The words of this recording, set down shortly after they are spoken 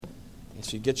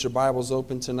As you get your Bibles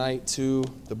open tonight to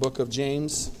the book of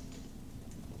James,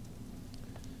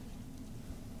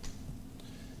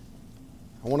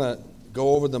 I want to go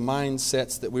over the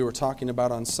mindsets that we were talking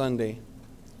about on Sunday.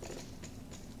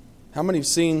 How many have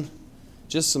seen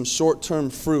just some short-term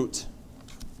fruit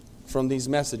from these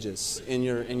messages in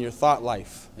your thought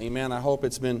life? Amen. I hope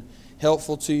it's been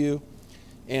helpful to you.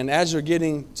 And as you're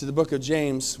getting to the book of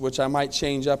James, which I might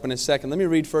change up in a second, let me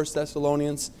read 1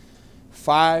 Thessalonians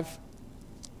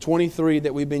 5:23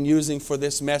 that we've been using for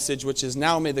this message, which is,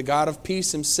 "Now may the God of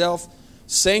peace himself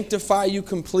sanctify you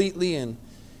completely, and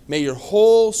may your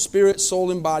whole spirit,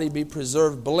 soul, and body be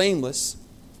preserved blameless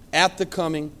at the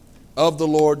coming of the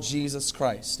Lord Jesus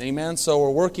Christ." Amen. So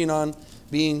we're working on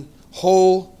being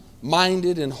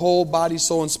whole-minded and whole body,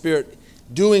 soul, and spirit,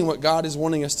 doing what God is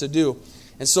wanting us to do.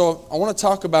 And so I want to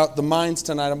talk about the minds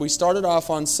tonight. And we started off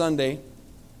on Sunday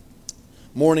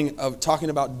morning of talking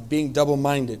about being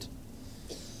double-minded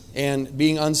and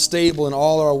being unstable in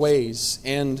all our ways.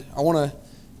 And I want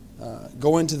to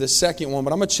go into the second one,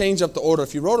 but I'm going to change up the order.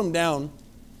 If you wrote them down,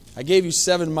 I gave you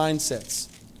 7 mindsets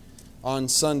on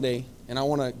Sunday, and I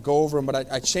want to go over them,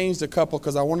 but I changed a couple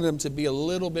because I wanted them to be a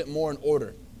little bit more in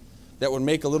order that would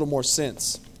make a little more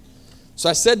sense. So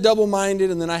I said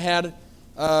double-minded, and then I had,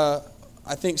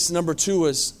 I think number 2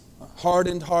 was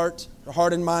hardened heart, or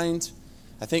hardened mind.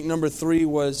 I think number 3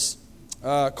 was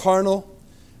carnal.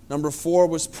 Number 4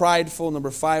 was prideful.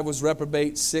 Number 5 was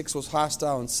reprobate. 6 was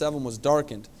hostile. And 7 was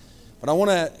darkened. But I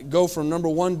want to go from number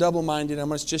 1, double-minded. I'm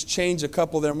going to just change a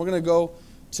couple there. And we're going to go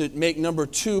to make number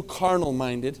 2,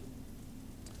 carnal-minded. The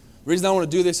reason I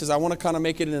want to do this is I want to kind of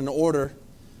make it in an order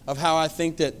of how I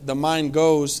think that the mind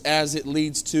goes as it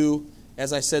leads to,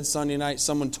 as I said Sunday night,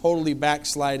 someone totally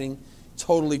backsliding,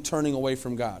 totally turning away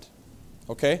from God.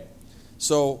 Okay?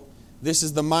 So this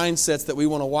is the mindsets that we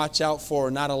want to watch out for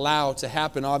and not allow to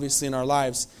happen, obviously, in our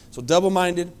lives. So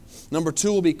double-minded. Number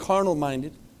 2 will be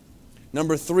carnal-minded.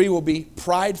 Number 3 will be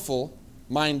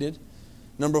prideful-minded.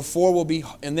 Number 4 will be,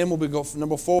 and then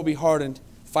number 4 will be hardened.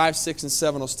 5, 6, and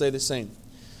 7 will stay the same.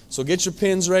 So get your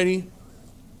pens ready.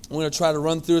 I'm going to try to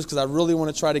run through this because I really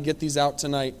want to try to get these out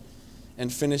tonight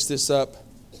and finish this up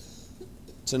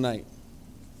tonight.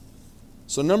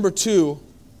 So number 2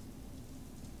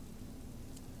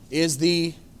 is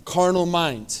the carnal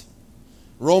mind.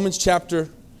 Romans chapter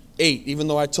 8, even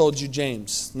though I told you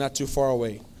James, not too far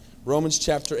away. Romans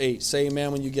chapter 8. Say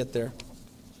amen when you get there.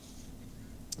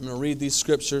 I'm going to read these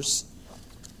scriptures.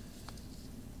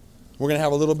 We're going to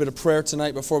have a little bit of prayer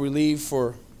tonight before we leave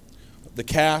for the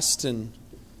cast and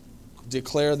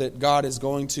declare that God is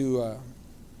going to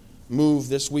move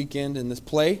this weekend in this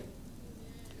play.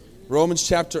 Romans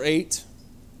chapter 8.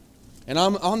 And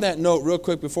on that note, real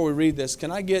quick before we read this,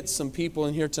 can I get some people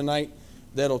in here tonight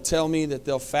that'll tell me that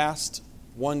they'll fast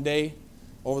one day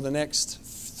over the next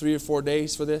 3 or 4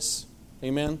 days for this?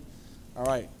 Amen? All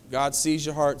right. God sees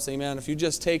your hearts. Amen. If you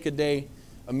just take a day,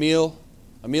 a meal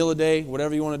a day,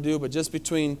 whatever you want to do, but just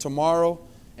between tomorrow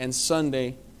and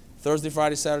Sunday, Thursday,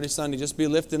 Friday, Saturday, Sunday, just be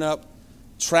lifting up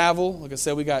travel. Like I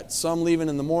said, we got some leaving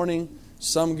in the morning,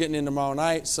 some getting in tomorrow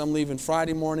night, some leaving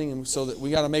Friday morning, and so that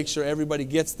we got to make sure everybody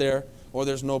gets there or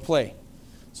there's no play.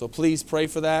 So please pray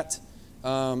for that.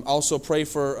 Also pray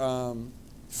for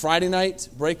Friday night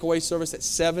breakaway service at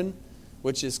 7,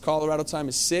 which is Colorado time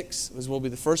is 6, which will be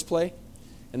the first play.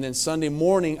 And then Sunday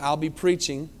morning I'll be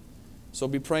preaching, so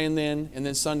be praying then. And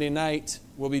then Sunday night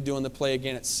we'll be doing the play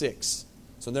again at 6.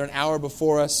 So they're an hour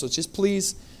before us. So just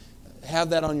please have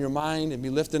that on your mind and be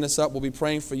lifting us up. We'll be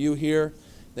praying for you here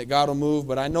that God will move.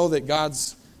 But I know that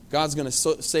God's going to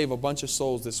save a bunch of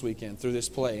souls this weekend through this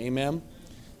play. Amen?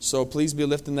 So please be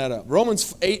lifting that up.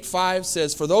 Romans 8:5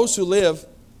 says, "For those who live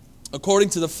according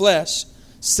to the flesh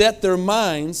set their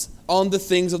minds on the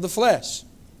things of the flesh.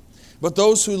 But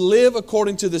those who live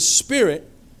according to the Spirit,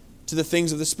 to the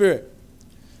things of the Spirit.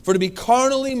 For to be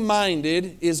carnally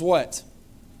minded is" what?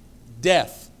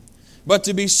 Death. "But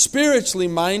to be spiritually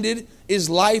minded is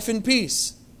life and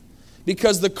peace.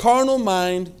 Because the carnal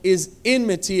mind is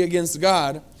enmity against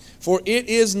God, for it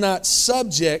is not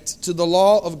subject to the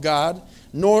law of God,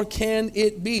 nor can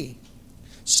it be.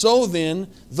 So then,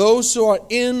 those who are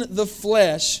in the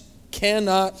flesh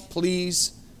cannot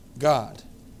please God."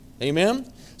 Amen?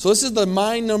 So this is the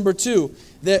mind number 2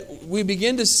 that we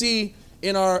begin to see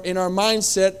in our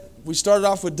mindset. We started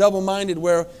off with double-minded,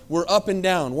 where we're up and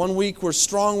down. One week we're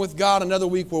strong with God, another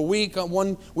week we're weak.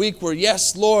 One week we're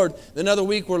yes, Lord. Another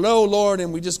week we're no, Lord,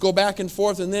 and we just go back and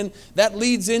forth. And then that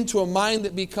leads into a mind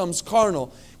that becomes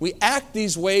carnal. We act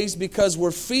these ways because we're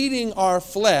feeding our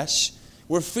flesh.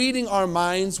 We're feeding our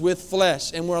minds with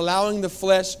flesh, and we're allowing the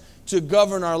flesh to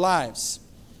govern our lives.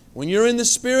 When you're in the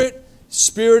Spirit,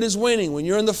 Spirit is winning. When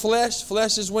you're in the flesh,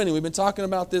 flesh is winning. We've been talking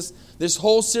about this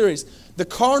whole series. The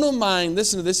carnal mind,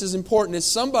 listen to this, is important, is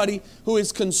somebody who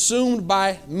is consumed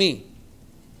by me.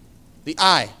 The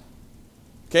I.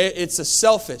 Okay, it's a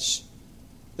selfish.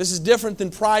 This is different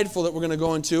than prideful that we're going to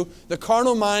go into. The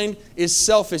carnal mind is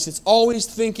selfish. It's always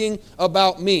thinking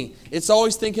about me. It's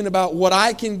always thinking about what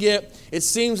I can get. It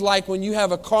seems like when you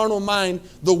have a carnal mind,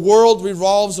 the world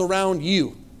revolves around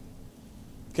you.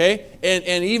 Okay?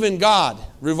 And even God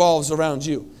revolves around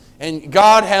you. And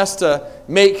God has to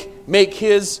make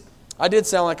His... I did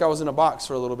sound like I was in a box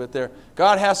for a little bit there.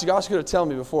 God has to... God should have told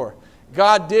me before.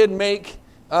 God did make...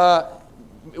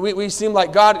 We seem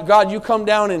like, God, you come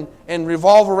down and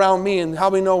revolve around me, and how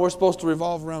we know we're supposed to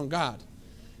revolve around God.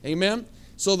 Amen?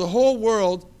 So the whole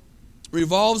world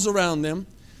revolves around them.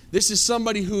 This is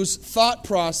somebody whose thought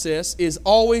process is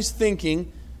always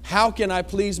thinking, how can I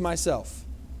please myself?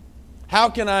 How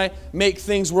can I make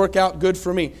things work out good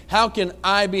for me? How can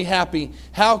I be happy?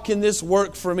 How can this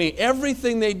work for me?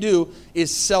 Everything they do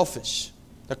is selfish.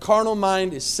 The carnal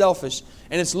mind is selfish,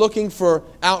 and it's looking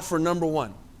out for number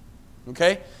one.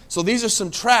 Okay? So these are some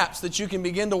traps that you can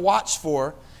begin to watch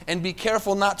for and be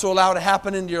careful not to allow to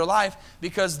happen into your life,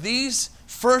 because these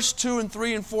first 2 and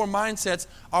 3 and 4 mindsets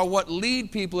are what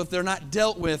lead people, if they're not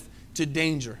dealt with, to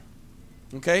danger.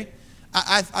 Okay?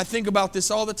 I think about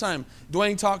this all the time.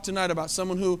 Dwayne talked tonight about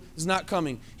someone who is not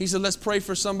coming. He said, let's pray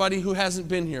for somebody who hasn't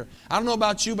been here. I don't know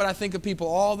about you, but I think of people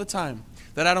all the time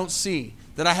that I don't see,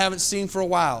 that I haven't seen for a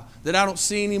while, that I don't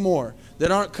see anymore,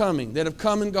 that aren't coming, that have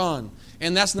come and gone.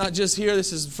 And that's not just here.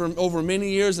 This is from over many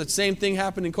years. That same thing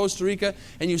happened in Costa Rica.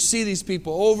 And you see these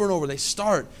people over and over. They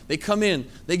start, they come in,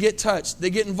 they get touched, they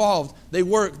get involved, they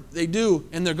work, they do,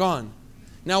 and they're gone.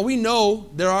 Now, we know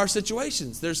there are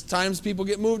situations. There's times people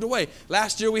get moved away.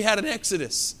 Last year we had an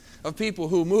exodus of people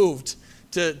who moved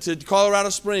to Colorado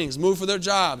Springs, moved for their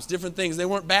jobs, different things. They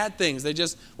weren't bad things. They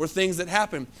just were things that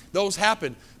happened. Those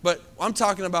happened. But I'm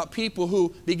talking about people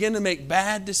who begin to make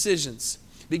bad decisions,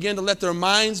 begin to let their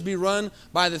minds be run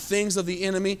by the things of the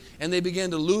enemy, and they begin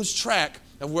to lose track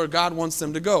of where God wants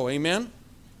them to go. Amen?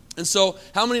 And so,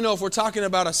 how many know if we're talking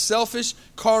about a selfish,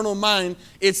 carnal mind,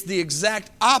 it's the exact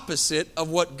opposite of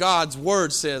what God's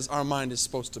Word says our mind is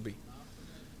supposed to be.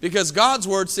 Because God's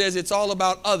Word says it's all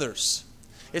about others.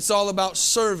 It's all about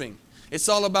serving. It's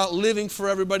all about living for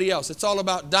everybody else. It's all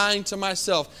about dying to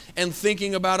myself and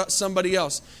thinking about somebody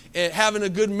else. Having a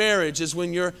good marriage is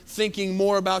when you're thinking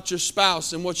more about your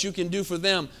spouse and what you can do for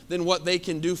them than what they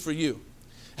can do for you.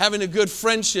 Having a good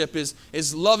friendship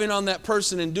is loving on that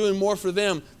person and doing more for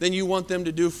them than you want them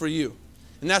to do for you.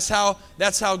 And that's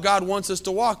how God wants us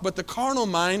to walk. But the carnal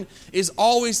mind is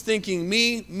always thinking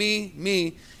me, me,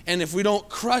 me. And if we don't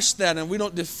crush that and we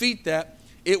don't defeat that,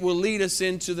 it will lead us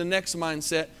into the next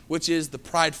mindset, which is the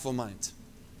prideful mind.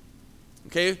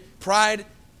 Okay? Pride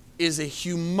is a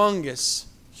humongous,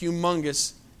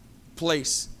 humongous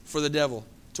place for the devil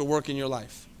to work in your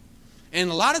life. And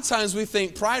a lot of times we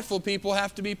think prideful people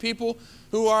have to be people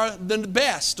who are the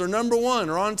best or number one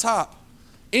or on top.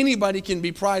 Anybody can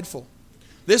be prideful.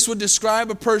 This would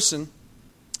describe a person,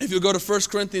 if you go to 1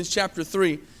 Corinthians chapter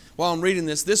 3, while I'm reading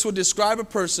this would describe a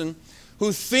person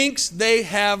who thinks they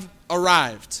have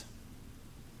arrived,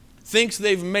 thinks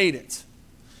they've made it,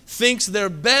 thinks they're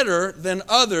better than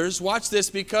others, watch this,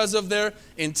 because of their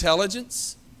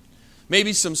intelligence,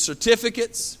 maybe some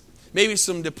certificates, maybe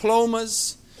some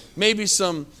diplomas, maybe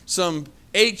some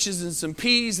H's and some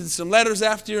P's and some letters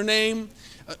after your name,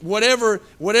 whatever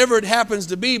it happens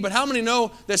to be. But how many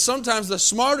know that sometimes the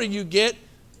smarter you get,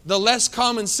 the less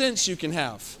common sense you can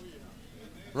have?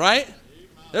 Right?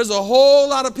 There's a whole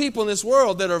lot of people in this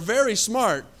world that are very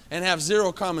smart and have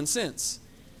zero common sense.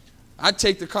 I'd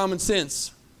take the common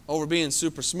sense over being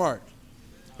super smart.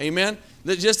 Amen?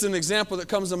 That's just an example that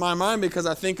comes to my mind because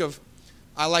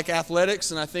I like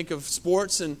athletics and I think of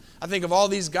sports and I think of all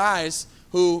these guys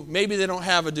who maybe they don't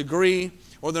have a degree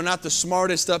or they're not the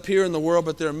smartest up here in the world,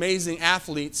 but they're amazing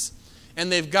athletes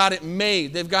and they've got it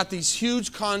made. They've got these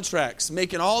huge contracts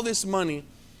making all this money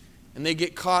and they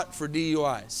get caught for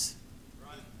DUIs.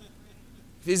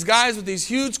 These guys with these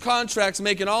huge contracts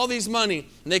making all these money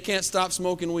and they can't stop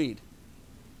smoking weed.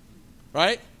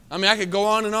 Right? I mean, I could go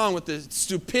on and on with the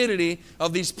stupidity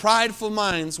of these prideful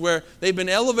minds where they've been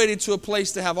elevated to a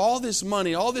place to have all this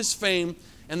money, all this fame,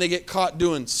 and they get caught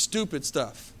doing stupid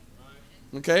stuff.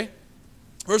 Okay?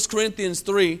 1 Corinthians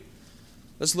 3,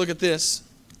 let's look at this.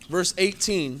 Verse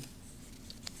 18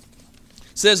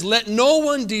 says, "Let no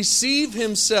one deceive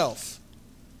himself.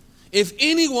 If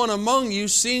anyone among you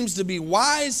seems to be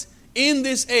wise in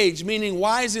this age," meaning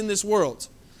wise in this world,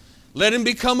 "let him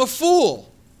become a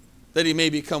fool, that he may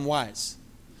become wise.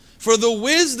 For the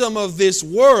wisdom of this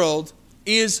world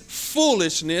is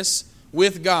foolishness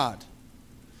with God.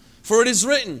 For it is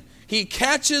written, He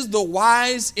catches the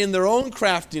wise in their own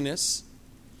craftiness.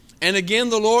 And again,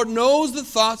 the Lord knows the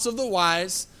thoughts of the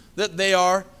wise, that they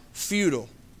are futile.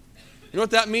 You know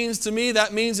what that means to me?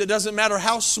 That means it doesn't matter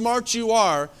how smart you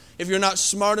are if you're not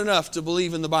smart enough to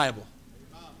believe in the Bible.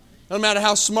 No matter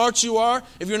how smart you are,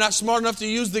 if you're not smart enough to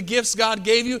use the gifts God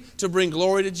gave you to bring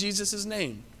glory to Jesus'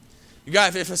 name. You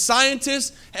got, if a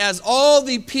scientist has all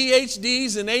the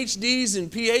PhDs and HDs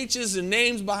and PHs and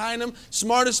names behind him,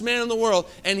 smartest man in the world,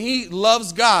 and he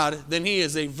loves God, then he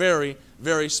is a very,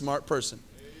 very smart person.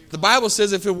 The Bible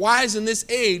says if you're wise in this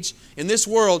age, in this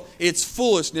world, it's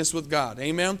foolishness with God.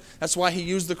 Amen? That's why he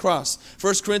used the cross.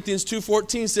 1 Corinthians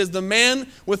 2:14 says, the man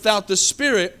without the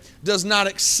Spirit does not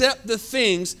accept the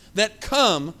things that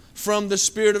come from the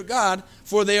Spirit of God,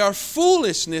 for they are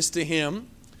foolishness to him,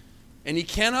 and he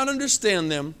cannot understand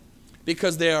them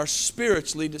because they are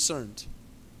spiritually discerned.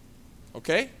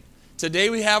 Okay?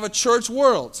 Today we have a church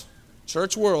world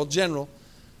general,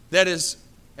 that is,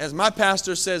 as my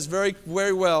pastor says very,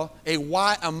 very well, a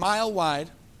mile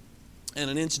wide and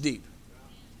an inch deep.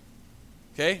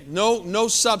 Okay? No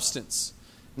substance,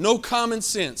 no common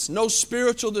sense, no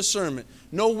spiritual discernment,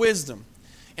 no wisdom.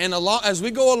 And as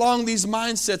we go along these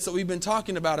mindsets that we've been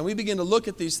talking about and we begin to look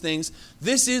at these things,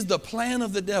 this is the plan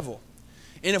of the devil.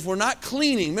 And if we're not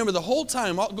cleaning, remember the whole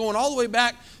time, going all the way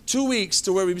back 2 weeks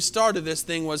to where we started this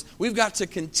thing was, we've got to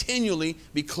continually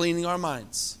be cleaning our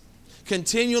minds.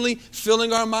 Continually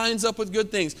filling our minds up with good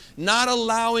things. Not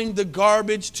allowing the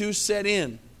garbage to set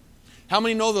in. How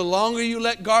many know the longer you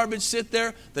let garbage sit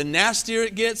there, the nastier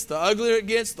it gets, the uglier it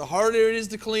gets, the harder it is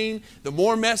to clean, the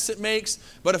more mess it makes.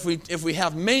 But if we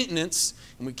have maintenance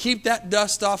and we keep that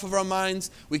dust off of our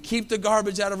minds, we keep the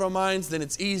garbage out of our minds, then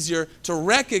it's easier to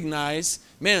recognize,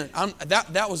 man,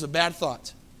 that was a bad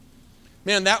thought.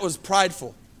 Man, that was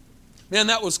prideful. Man,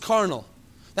 that was carnal.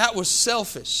 That was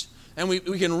selfish. And we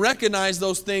can recognize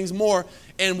those things more.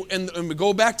 And we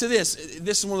go back to this.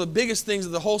 This is one of the biggest things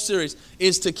of the whole series,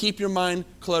 is to keep your mind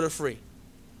clutter-free.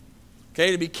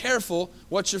 Okay, to be careful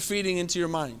what you're feeding into your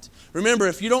mind. Remember,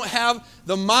 if you don't have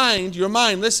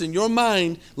your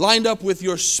mind lined up with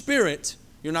your spirit,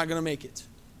 you're not going to make it.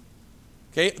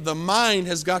 Okay, the mind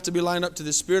has got to be lined up to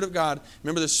the Spirit of God.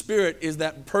 Remember, the Spirit is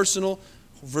that personal,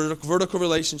 vertical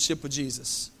relationship with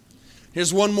Jesus.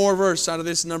 Here's one more verse out of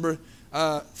this number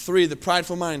 3, the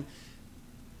prideful mind.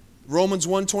 Romans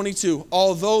 1:22.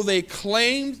 Although they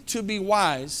claimed to be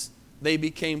wise, they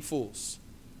became fools.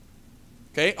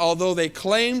 Okay? Although they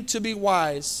claimed to be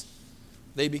wise,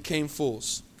 they became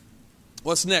fools.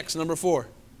 What's next? Number 4.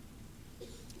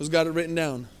 Who's got it written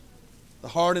down? The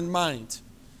hardened mind.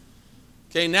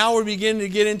 Okay, now we're beginning to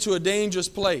get into a dangerous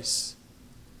place.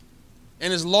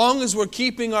 And as long as we're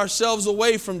keeping ourselves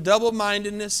away from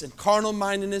double-mindedness and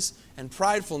carnal-mindedness and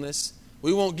pridefulness,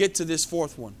 we won't get to this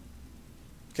 4th one.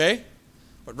 Okay?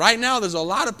 But right now there's a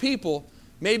lot of people,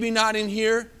 maybe not in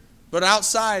here, but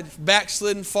outside,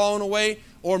 backslidden, fallen away,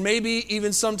 or maybe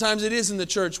even sometimes it is in the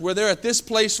church, where they're at this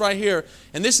place right here,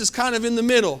 and this is kind of in the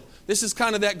middle. This is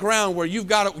kind of that ground where you've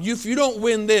got to, if you don't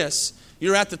win this,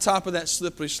 you're at the top of that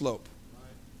slippery slope.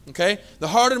 Okay? The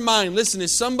hardened mind, listen,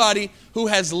 is somebody who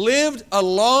has lived a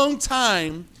long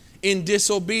time in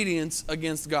disobedience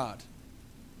against God.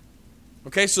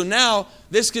 Okay, so now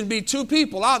this can be 2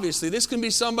 people, obviously. This can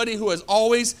be somebody who has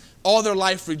always, all their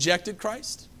life, rejected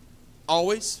Christ.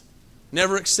 Always.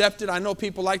 Never accepted. I know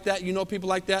people like that. You know people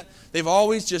like that. They've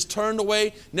always just turned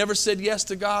away, never said yes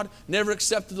to God, never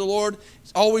accepted the Lord,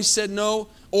 always said no.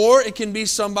 Or it can be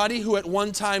somebody who at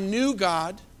one time knew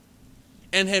God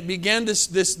and had began this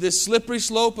slippery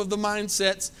slope of the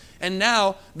mindsets, and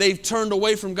now they've turned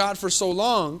away from God for so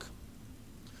long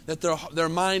that their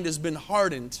mind has been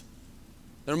hardened.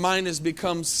 Their mind has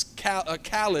become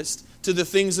calloused to the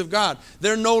things of God.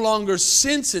 They're no longer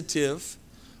sensitive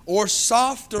or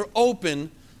soft or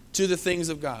open to the things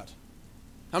of God.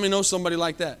 How many know somebody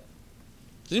like that?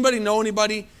 Does anybody know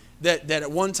anybody that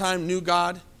at one time knew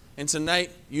God and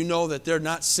tonight you know that they're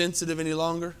not sensitive any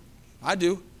longer? I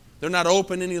do. They're not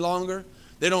open any longer.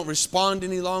 They don't respond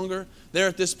any longer. They're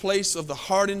at this place of the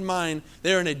hardened mind.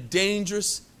 They're in a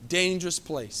dangerous, dangerous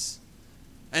place.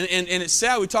 And it's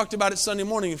sad, we talked about it Sunday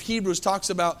morning. If Hebrews talks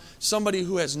about somebody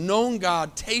who has known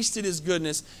God, tasted His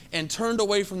goodness, and turned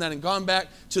away from that and gone back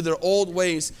to their old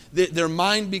ways, their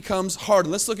mind becomes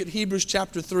hardened. Let's look at Hebrews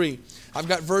chapter 3. I've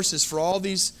got verses for all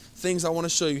these things I want to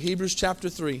show you. Hebrews chapter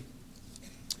 3.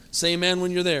 Say amen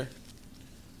when you're there.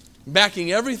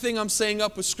 Backing everything I'm saying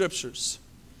up with scriptures.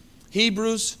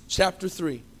 Hebrews chapter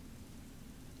 3.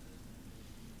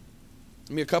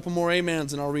 Give me a couple more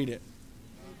amens and I'll read it.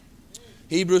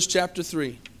 Hebrews chapter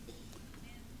 3.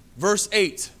 Verse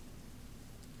 8.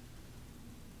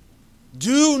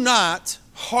 Do not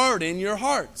harden your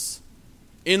hearts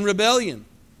in rebellion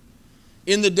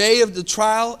in the day of the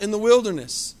trial in the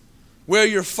wilderness, where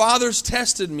your fathers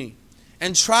tested me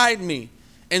and tried me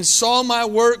and saw my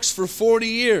works for 40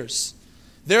 years.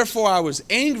 Therefore I was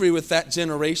angry with that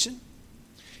generation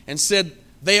and said,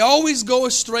 they always go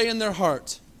astray in their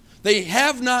heart. They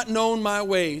have not known my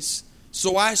ways.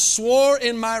 So I swore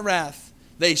in my wrath,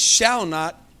 they shall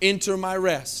not enter my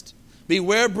rest.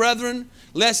 Beware, brethren,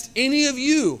 lest any of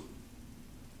you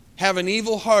have an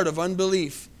evil heart of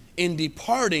unbelief in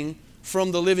departing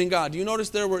from the living God. Do you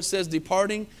notice there where it says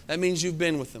departing? That means you've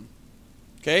been with Him.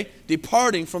 Okay?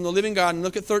 Departing from the living God. And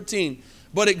look at 13.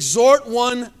 But exhort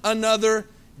one another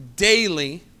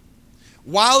daily,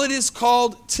 while it is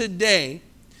called today,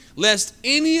 lest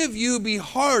any of you be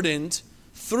hardened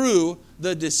through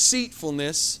the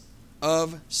deceitfulness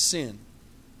of sin.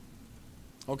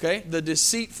 Okay? The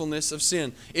deceitfulness of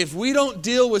sin. If we don't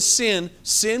deal with sin,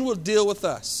 sin will deal with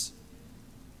us.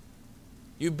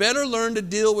 You better learn to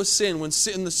deal with sin. When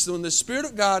the Spirit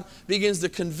of God begins to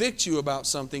convict you about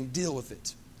something, deal with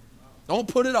it. Don't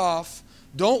put it off.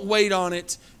 Don't wait on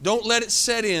it. Don't let it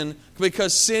set in,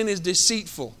 because sin is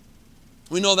deceitful.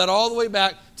 We know that all the way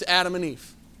back to Adam and Eve.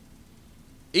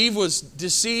 Eve was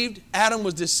deceived. Adam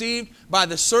was deceived by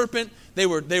the serpent. They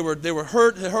were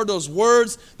hurt. They heard those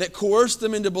words that coerced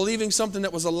them into believing something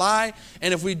that was a lie.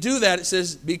 And if we do that, it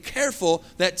says, be careful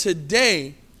that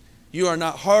today you are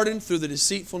not hardened through the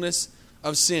deceitfulness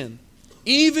of sin.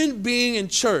 Even being in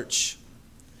church,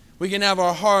 we can have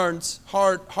our minds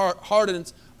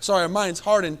hardened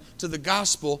to the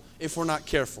gospel if we're not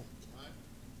careful.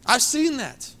 I've seen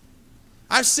that.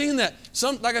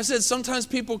 Like I said, sometimes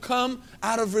people come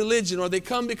out of religion, or they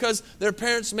come because their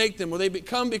parents make them, or they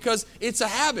come because it's a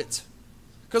habit,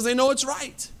 because they know it's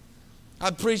right.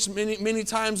 I've preached many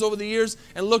times over the years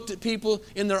and looked at people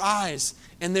in their eyes,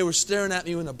 and they were staring at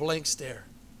me with a blank stare.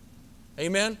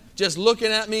 Amen? Just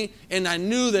looking at me, and I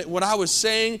knew that what I was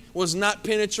saying was not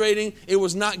penetrating, it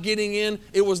was not getting in,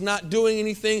 it was not doing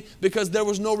anything, because there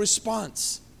was no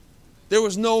response. There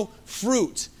was no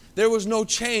fruit. There was no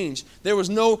change. There was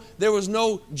no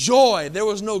joy. There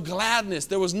was no gladness.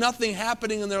 There was nothing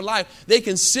happening in their life. They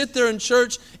can sit there in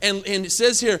church, and it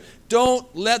says here,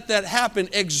 don't let that happen.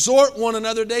 Exhort one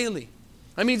another daily.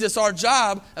 That means it's our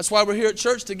job. That's why we're here at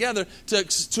church together,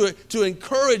 to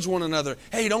encourage one another.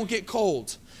 Hey, don't get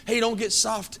cold. Hey, don't get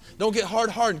soft. Don't get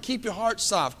hard-hardened. Keep your heart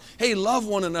soft. Hey, love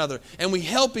one another. And we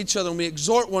help each other and we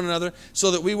exhort one another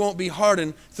so that we won't be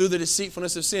hardened through the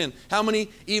deceitfulness of sin. How many,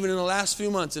 even in the last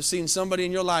few months, have seen somebody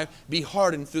in your life be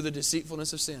hardened through the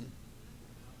deceitfulness of sin?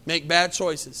 Make bad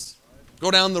choices.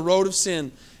 Go down the road of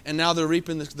sin, and now they're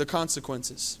reaping the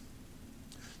consequences.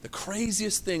 The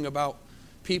craziest thing about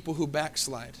people who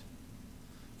backslide,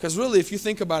 because really, if you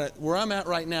think about it, where I'm at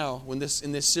right now in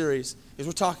this series is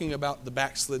we're talking about the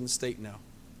backslidden state now.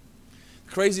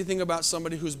 The crazy thing about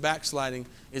somebody who's backsliding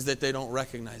is that they don't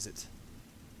recognize it.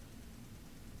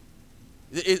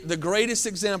 The greatest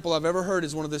example I've ever heard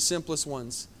is one of the simplest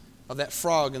ones of that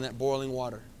frog in that boiling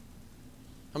water.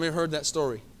 How many have heard that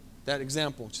story, that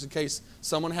example, just in case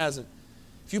someone hasn't?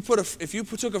 If you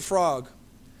took a frog and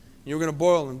you were going to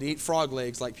boil him to eat frog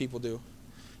legs like people do,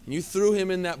 and you threw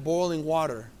him in that boiling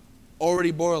water,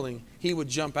 already boiling, he would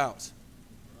jump out.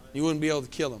 You wouldn't be able to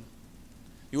kill him.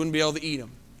 You wouldn't be able to eat him.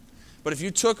 But if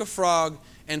you took a frog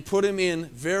and put him in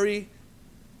very,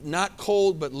 not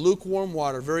cold, but lukewarm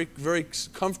water, very, very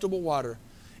comfortable water,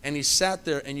 and he sat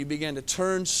there and you began to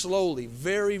turn slowly,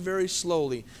 very, very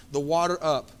slowly, the water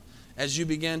up, as you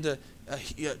began to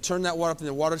turn that water up and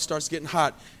the water starts getting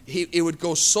hot, it would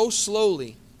go so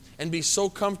slowly and be so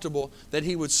comfortable that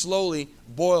he would slowly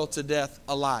boil to death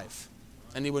alive.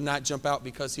 And he would not jump out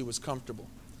because he was comfortable.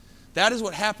 That is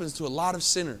what happens to a lot of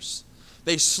sinners.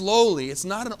 They slowly, it's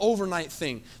not an overnight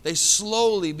thing, they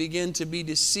slowly begin to be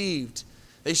deceived.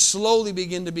 They slowly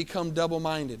begin to become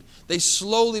double-minded. They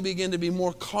slowly begin to be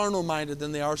more carnal-minded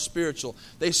than they are spiritual.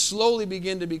 They slowly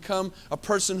begin to become a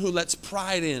person who lets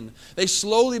pride in. They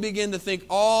slowly begin to think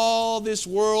all this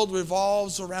world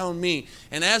revolves around me.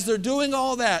 And as they're doing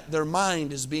all that, their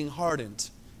mind is being hardened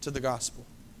to the gospel.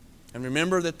 And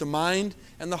remember that the mind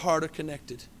and the heart are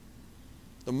connected.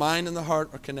 The mind and the heart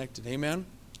are connected. Amen?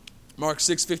 Mark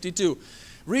 6:52.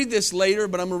 Read this later,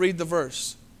 but I'm going to read the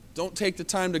verse. Don't take the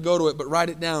time to go to it, but write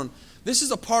it down. This is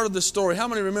a part of the story. How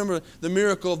many remember the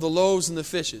miracle of the loaves and the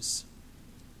fishes?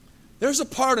 There's a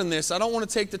part in this. I don't want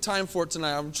to take the time for it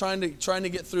tonight. I'm trying to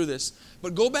get through this.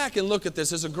 But go back and look at this.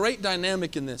 There's a great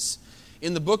dynamic in this.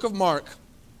 in the book of Mark,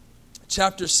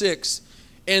 chapter 6.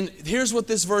 And here's what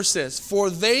this verse says.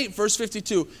 Verse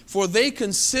 52, for they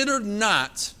considered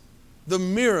not the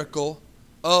miracle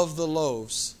of the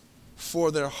loaves,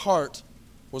 for their heart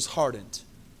was hardened.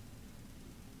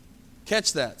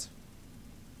 Catch that.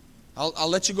 I'll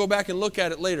let you go back and look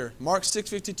at it later. Mark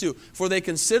 6:52. For they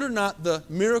considered not the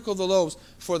miracle of the loaves,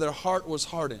 for their heart was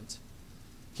hardened.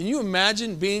 Can you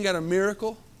imagine being at a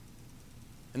miracle?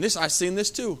 And this, I've seen this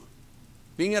too.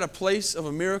 Being at a place of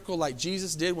a miracle like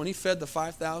Jesus did when He fed the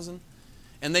 5,000,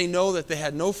 and they know that they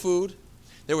had no food.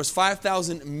 There was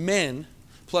 5,000 men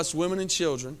plus women and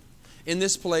children in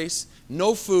this place,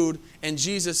 no food, and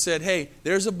Jesus said, hey,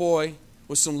 there's a boy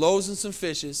with some loaves and some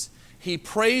fishes. He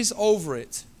prays over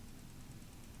it.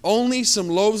 Only some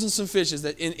loaves and some fishes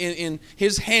that in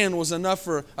His hand was enough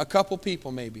for a couple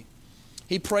people maybe.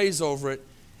 He prays over it,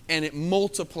 and it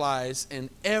multiplies, and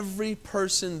every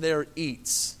person there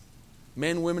eats.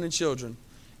 Men, women, and children.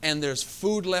 And there's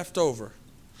food left over.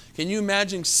 Can you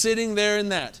imagine sitting there in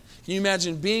that? Can you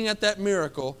imagine being at that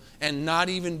miracle and not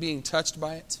even being touched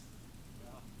by it?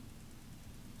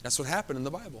 That's what happened in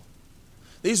the Bible.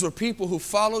 These were people who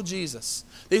followed Jesus.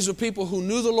 These were people who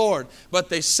knew the Lord, but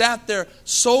they sat there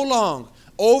so long,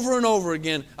 over and over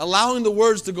again, allowing the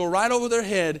words to go right over their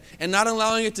head and not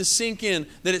allowing it to sink in,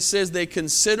 that it says they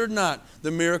considered not the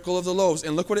miracle of the loaves.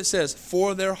 And look what it says,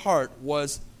 for their heart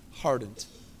was hardened.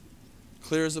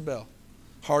 Clear as a bell.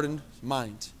 Hardened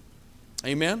mind.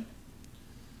 Amen?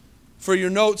 For your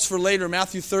notes for later,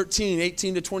 Matthew 13,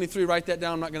 18 to 23, write that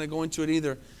down. I'm not going to go into it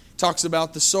either. It talks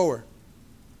about the sower.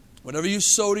 Whatever you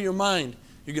sow to your mind,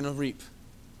 you're going to reap.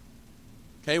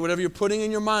 Okay, whatever you're putting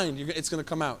in your mind, it's going to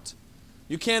come out.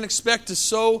 You can't expect to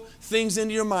sow things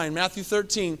into your mind. Matthew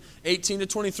 13, 18 to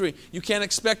 23. You can't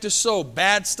expect to sow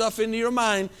bad stuff into your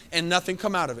mind and nothing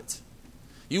come out of it.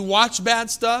 You watch bad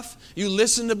stuff, you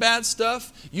listen to bad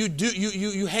stuff,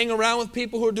 you hang around with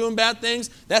people who are doing bad things,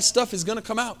 that stuff is going to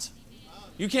come out.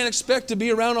 You can't expect to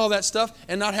be around all that stuff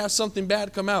and not have something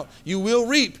bad come out. You will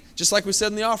reap, just like we said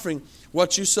in the offering,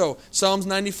 what you sow. Psalms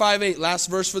 95:8, last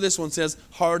verse for this one says,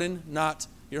 harden not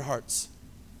your hearts.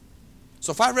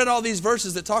 So if I read all these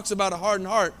verses that talks about a hardened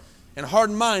heart and a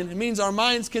hardened mind, it means our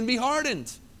minds can be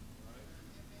hardened.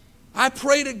 I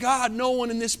pray to God no one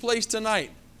in this place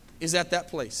tonight is at that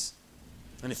place.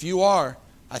 And if you are,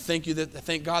 I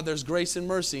thank God there's grace and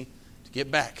mercy to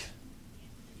get back.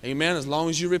 Amen, as long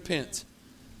as you repent.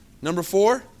 Number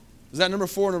 4, is that number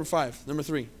 4 or number 5? Number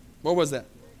 3. What was that?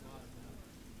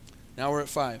 Now we're at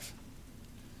 5.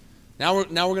 Now we're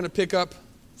going to pick up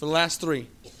for the last 3.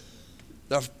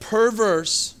 The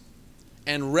perverse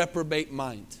and reprobate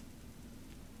mind.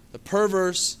 The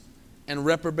perverse and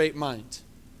reprobate mind.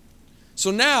 So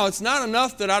now it's not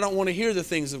enough that I don't want to hear the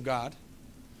things of God.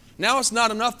 Now it's not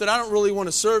enough that I don't really want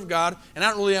to serve God and I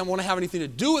don't really want to have anything to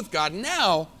do with God.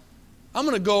 Now I'm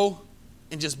going to go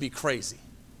and just be crazy.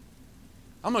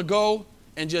 I'm going to go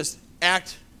and just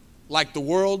act like the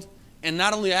world, and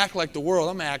not only act like the world,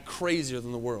 I'm going to act crazier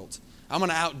than the world. I'm going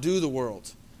to outdo the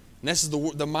world. And this is the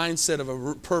mindset of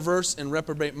a perverse and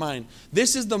reprobate mind.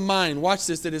 This is the mind, watch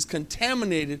this, that is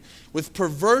contaminated with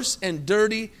perverse and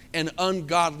dirty and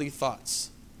ungodly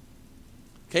thoughts.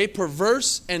 Okay,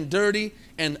 perverse and dirty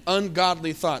and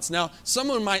ungodly thoughts. Now,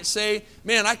 someone might say,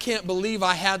 man, I can't believe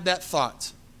I had that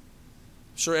thought.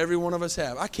 I'm sure every one of us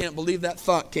have. I can't believe that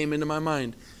thought came into my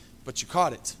mind. But you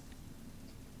caught it.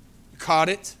 You caught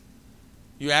it.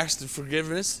 You asked for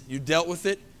forgiveness. You dealt with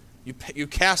it. You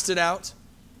cast it out.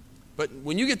 But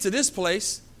when you get to this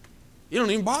place, it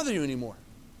don't even bother you anymore.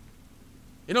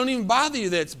 It don't even bother you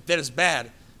that it's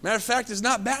bad. Matter of fact, it's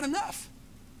not bad enough.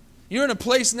 You're in a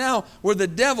place now where the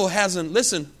devil has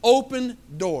an, open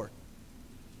door.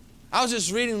 I was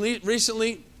just reading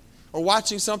recently or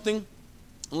watching something in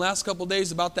the last couple of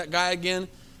days about that guy again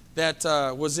that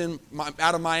was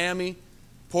out of Miami,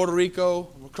 Puerto Rico,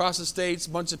 across the states, a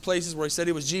bunch of places where he said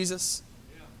he was Jesus.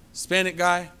 Hispanic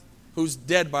guy who's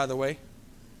dead, by the way.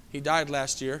 He died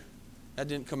last year. That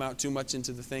didn't come out too much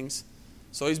into the things.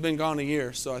 So he's been gone a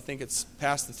year, so I think it's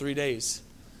past the 3 days.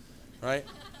 Right?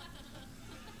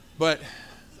 But,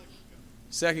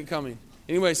 second coming.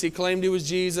 Anyways, he claimed he was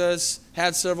Jesus,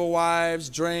 had several wives,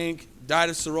 drank, died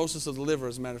of cirrhosis of the liver,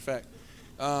 as a matter of fact.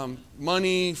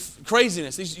 Money,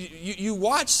 craziness. You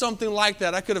watch something like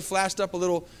that. I could have flashed up a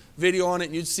little video on it,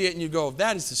 and you'd see it, and you'd go,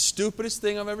 that is the stupidest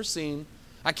thing I've ever seen.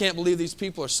 I can't believe these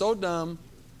people are so dumb.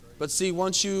 But see,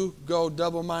 once you go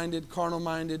double-minded,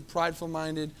 carnal-minded,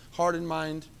 prideful-minded, hardened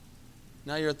mind,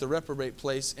 now you're at the reprobate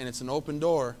place, and it's an open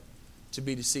door to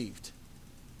be deceived.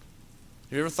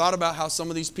 Have you ever thought about how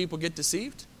some of these people get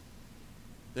deceived?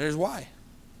 There's why.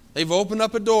 They've opened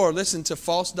up a door, listen, to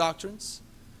false doctrines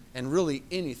and really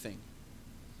anything.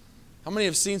 How many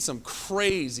have seen some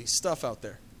crazy stuff out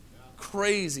there?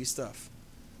 Crazy stuff.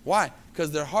 Why?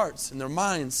 Because their hearts and their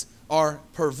minds are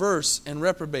perverse and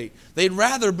reprobate. They'd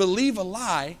rather believe a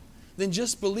lie than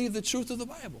just believe the truth of the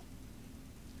Bible.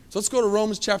 So let's go to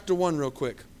Romans chapter 1 real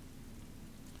quick.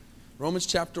 Romans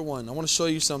chapter 1. I want to show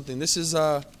you something. This is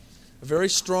a very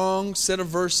strong set of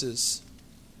verses.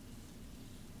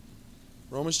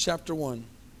 Romans chapter 1.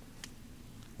 I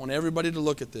want everybody to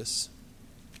look at this.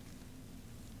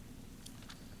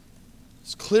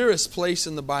 It's the clearest place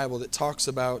in the Bible that talks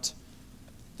about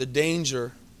the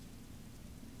danger.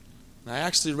 And I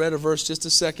actually read a verse just a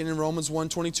second in Romans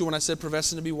 1:22 when I said,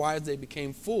 professing to be wise, they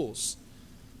became fools.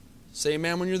 Say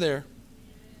amen when you're there.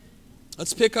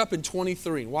 Let's pick up in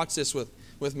 23. Watch this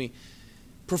with me.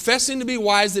 Professing to be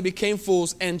wise, they became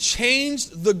fools and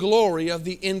changed the glory of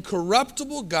the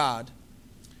incorruptible God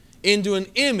into an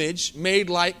image made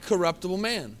like corruptible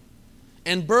man,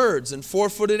 and birds and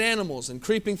four-footed animals and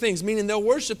creeping things, meaning they'll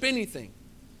worship anything.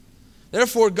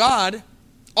 Therefore God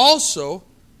also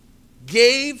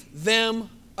gave them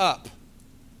up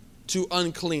to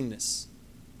uncleanness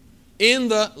in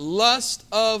the lust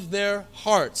of their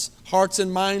hearts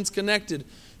and minds connected,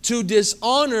 to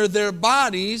dishonor their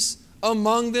bodies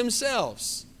among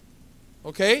themselves.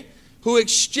 Okay? Who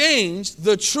exchanged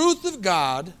the truth of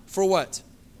God for what?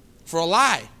 For a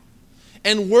lie.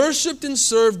 And worshipped and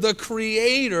served the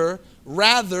creature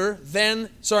rather than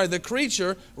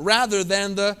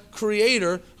the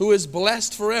Creator, who is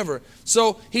blessed forever.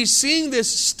 So he's seeing this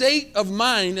state of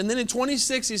mind, and then in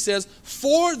 26 he says,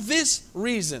 for this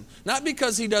reason, not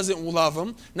because he doesn't love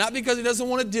them, not because he doesn't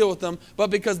want to deal with them, but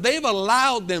because they've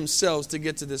allowed themselves to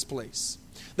get to this place.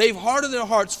 They've hardened their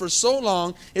hearts for so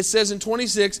long, it says in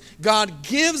 26, God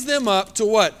gives them up to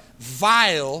what?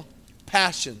 Vile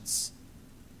passions.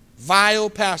 Vile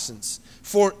passions.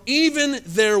 For even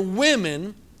their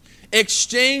women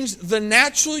exchange the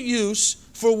natural use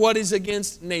for what is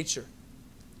against nature.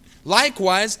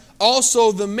 Likewise,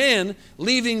 also the men,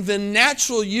 leaving the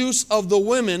natural use of the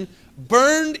women,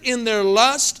 burned in their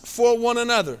lust for one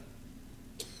another.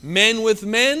 Men with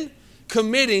men,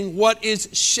 committing what is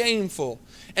shameful,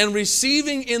 and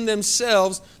receiving in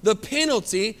themselves the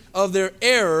penalty of their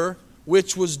error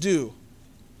which was due.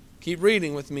 Keep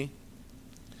reading with me.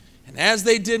 And as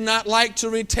they did not like to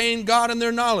retain God in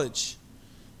their knowledge,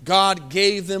 God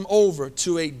gave them over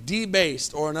to a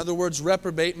debased, or in other words,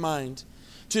 reprobate mind,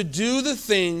 to do the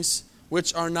things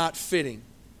which are not fitting,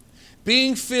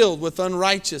 being filled with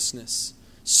unrighteousness,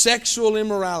 sexual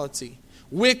immorality,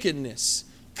 wickedness,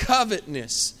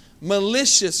 covetousness,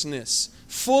 maliciousness,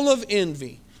 full of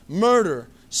envy, murder,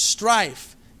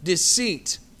 strife,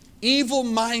 deceit,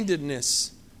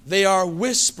 evil-mindedness. They are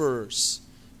whisperers,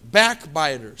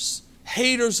 backbiters,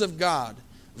 haters of God,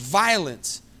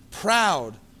 violent,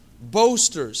 proud,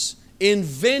 boasters,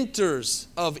 inventors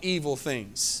of evil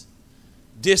things,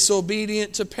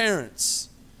 disobedient to parents,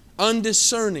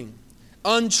 undiscerning,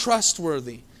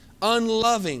 untrustworthy,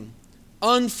 unloving,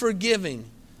 unforgiving,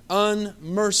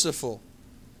 unmerciful,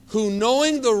 who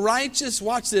knowing the righteous,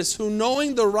 watch this, who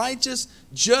knowing the righteous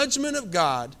judgment of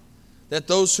God, that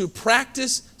those who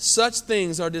practice such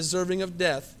things are deserving of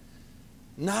death,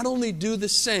 not only do the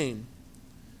same,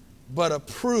 but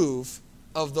approve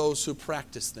of those who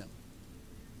practice them.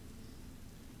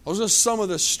 Those are some of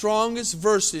the strongest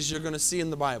verses you're going to see in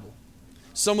the Bible.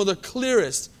 Some of the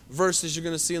clearest verses you're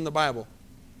going to see in the Bible.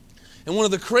 And one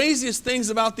of the craziest things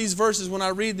about these verses when I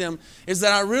read them is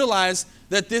that I realize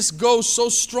that this goes so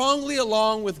strongly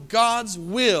along with God's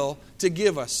will to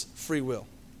give us free will.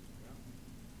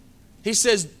 He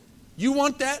says, you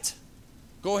want that?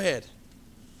 Go ahead.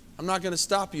 I'm not going to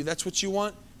stop you. That's what you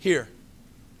want? Here.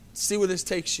 See where this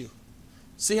takes you.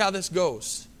 See how this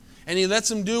goes. And he lets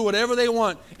them do whatever they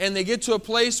want. And they get to a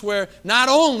place where not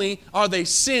only are they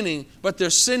sinning, but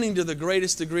they're sinning to the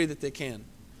greatest degree that they can.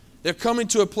 They're coming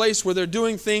to a place where they're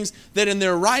doing things that in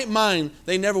their right mind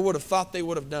they never would have thought they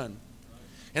would have done.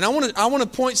 And I want to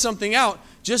point something out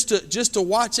just to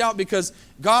watch out, because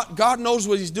God knows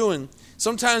what He's doing.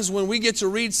 Sometimes when we get to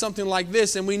read something like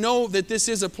this, and we know that this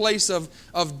is a place of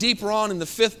deeper on in the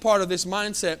fifth part of this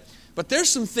mindset, but there's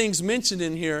some things mentioned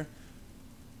in here,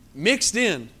 mixed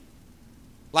in,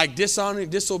 like dishonoring,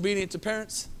 disobedient to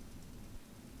parents.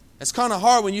 It's kind of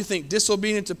hard when you think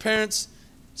disobedient to parents,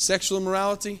 sexual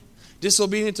immorality,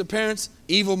 disobedient to parents,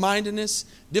 evil-mindedness.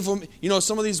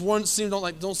 Some of these ones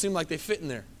don't seem like they fit in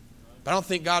there. But I don't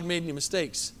think God made any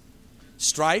mistakes.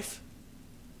 Strife,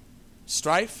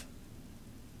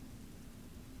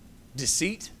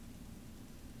 deceit,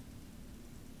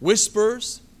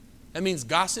 whispers, That means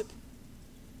gossip.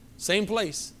 Same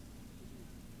place.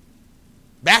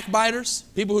 Backbiters,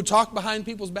 people who talk behind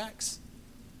people's backs.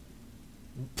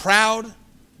 Proud,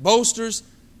 boasters.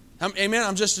 Amen.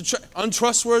 I'm just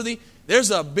untrustworthy.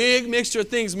 There's a big mixture of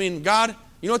things. I mean, God,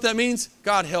 you know what that means?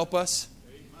 God, help us.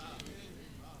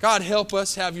 God, help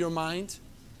us have your mind.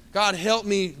 God, help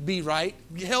me be right.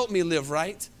 Help me live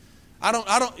right.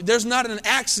 There's not an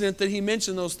accident that he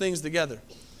mentioned those things together.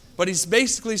 But he's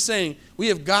basically saying we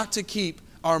have got to keep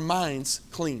our minds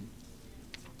clean.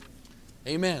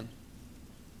 Amen.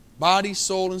 Body,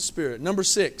 soul, and spirit. Number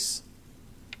 6,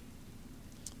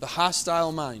 the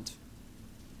hostile mind.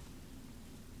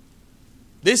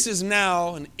 This is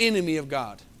now an enemy of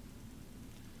God.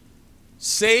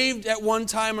 Saved at one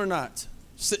time or not.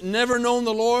 Never known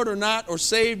the Lord or not, or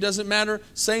saved, doesn't matter.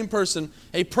 Same person.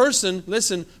 A person,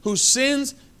 listen, who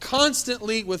sins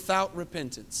constantly without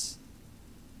repentance.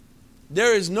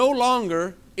 There is no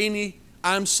longer any,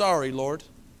 I'm sorry, Lord.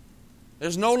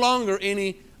 There's no longer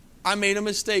any, I made a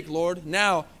mistake, Lord.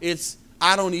 Now it's,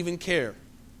 I don't even care.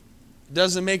 It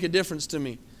doesn't make a difference to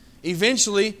me.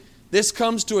 Eventually, this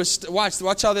comes to a,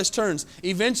 watch how this turns.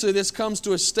 Eventually, this comes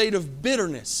to a state of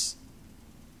bitterness.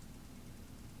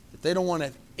 That they don't want to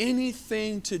have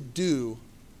anything to do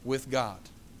with God.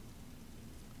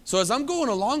 So as I'm going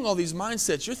along all these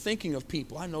mindsets, you're thinking of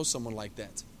people. I know someone like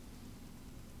that.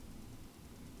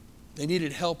 They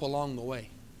needed help along the way.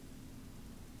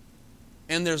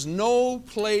 And there's no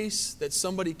place that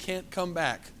somebody can't come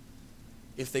back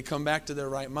if they come back to their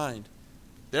right mind.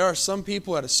 There are some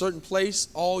people at a certain place,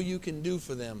 all you can do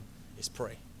for them is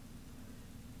pray.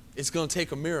 It's going to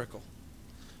take a miracle.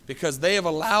 Because they have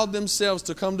allowed themselves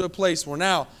to come to a place where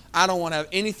now I don't want to have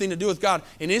anything to do with God.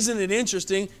 And isn't it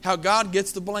interesting how God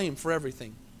gets the blame for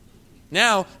everything?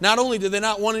 Now, not only do they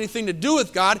not want anything to do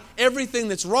with God, everything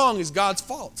that's wrong is God's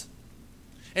fault.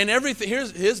 And everything,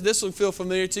 this will feel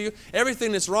familiar to you.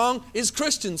 Everything that's wrong is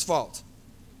Christian's fault.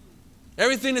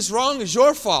 Everything that's wrong is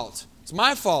your fault. It's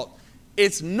my fault.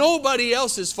 It's nobody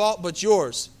else's fault but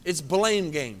yours. It's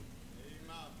blame game.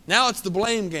 Now it's the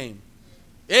blame game.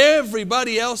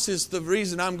 Everybody else is the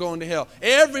reason I'm going to hell.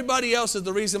 Everybody else is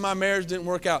the reason my marriage didn't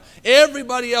work out.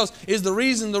 Everybody else is the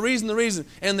reason.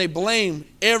 And they blame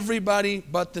everybody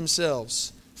but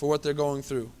themselves for what they're going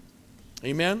through.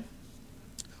 Amen?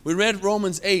 We read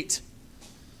Romans 8,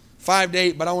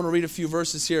 5-8, but I want to read a few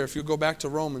verses here. If you'll go back to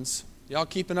Romans. Y'all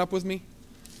keeping up with me?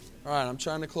 All right, I'm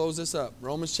trying to close this up.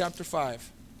 Romans chapter 5.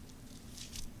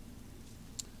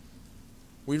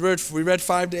 We read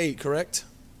 5-8, correct?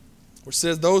 Where it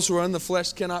says, those who are in the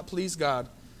flesh cannot please God.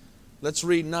 Let's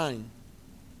read 9.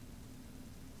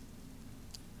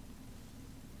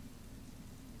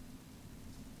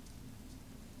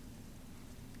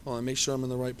 Hold on, make sure I'm in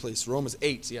the right place. Romans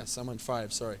 8. Yes, I'm on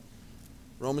 5. Sorry.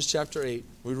 Romans chapter 8.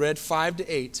 We read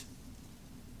 5-8.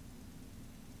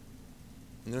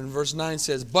 And then verse 9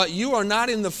 says, but you are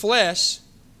not in the flesh,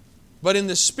 but in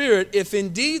the Spirit, if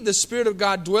indeed the Spirit of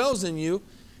God dwells in you.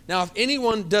 Now, if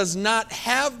anyone does not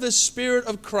have the Spirit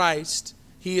of Christ,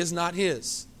 he is not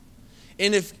his.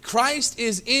 And if Christ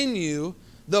is in you,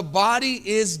 the body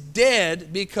is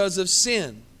dead because of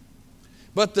sin,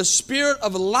 but the Spirit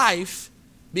of life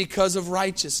because of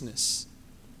righteousness.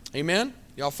 Amen?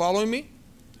 Y'all following me?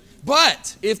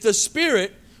 But if the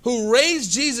Spirit who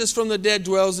raised Jesus from the dead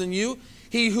dwells in you,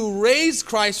 he who raised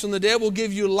Christ from the dead will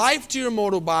give you life to your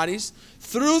mortal bodies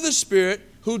through the Spirit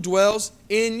who dwells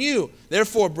in you.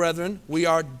 Therefore, brethren, we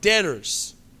are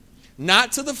debtors,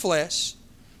 not to the flesh,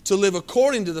 to live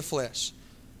according to the flesh.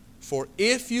 For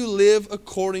if you live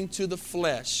according to the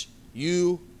flesh,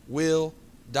 you will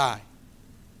die.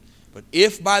 But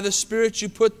if by the Spirit you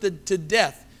put to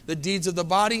death the deeds of the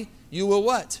body, you will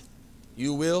what?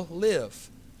 You will live.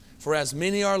 For as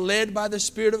many are led by the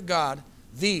Spirit of God,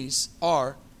 these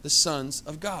are the sons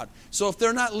of God. So if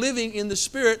they're not living in the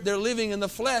Spirit, they're living in the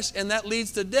flesh, and that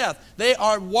leads to death. They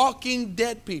are walking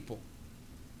dead people.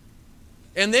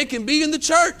 And they can be in the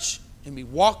church and be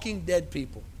walking dead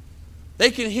people.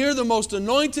 They can hear the most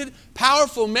anointed,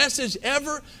 powerful message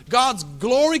ever. God's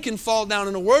glory can fall down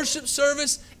in a worship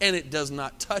service, and it does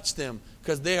not touch them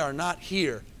because they are not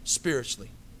here spiritually.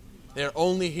 They're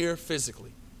only here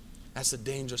physically. That's a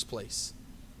dangerous place.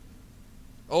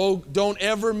 Oh, don't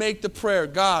ever make the prayer,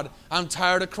 God, I'm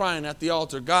tired of crying at the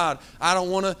altar. God, I don't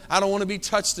want to be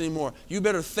touched anymore. You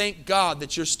better thank God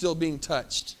that you're still being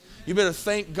touched. You better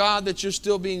thank God that you're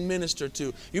still being ministered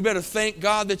to. You better thank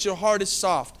God that your heart is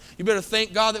soft. You better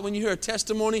thank God that when you hear a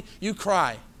testimony, you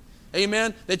cry.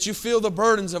 Amen? That you feel the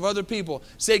burdens of other people.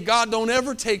 Say, God, don't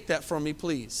ever take that from me,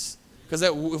 please. Because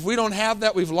if we don't have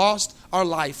that, we've lost our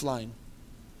lifeline.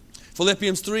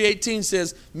 Philippians 3:18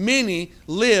 says, many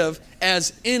live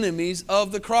as enemies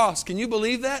of the cross. Can you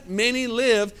believe that? Many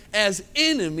live as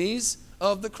enemies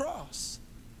of the cross.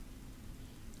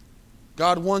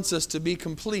 God wants us to be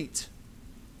complete.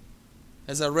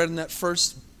 As I read in that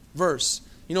first verse.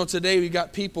 You know, today we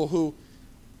got people who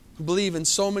believe in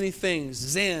so many things.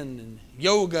 Zen and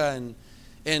yoga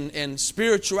and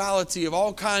spirituality of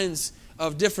all kinds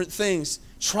of different things.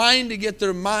 Trying to get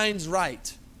their minds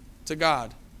right to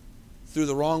God through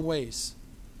the wrong ways.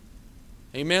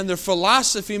 Amen. Their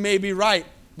philosophy may be right,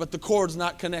 but the cord's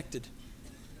not connected.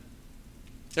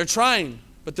 They're trying,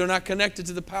 but they're not connected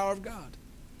to the power of God.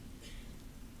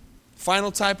 Final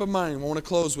type of mind I want to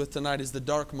close with tonight is the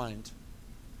dark mind.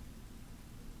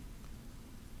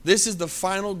 This is the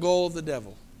final goal of the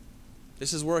devil.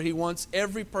 This is where he wants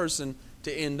every person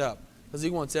to end up. Because he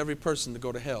wants every person to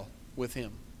go to hell with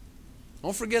him.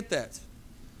 Don't forget that.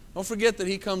 Don't forget that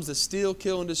he comes to steal,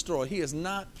 kill, and destroy. He is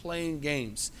not playing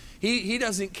games. He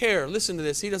doesn't care. Listen to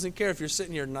this. He doesn't care if you're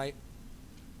sitting here tonight,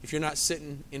 if you're not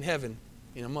sitting in heaven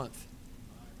in a month.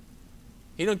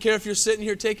 He don't care if you're sitting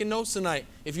here taking notes tonight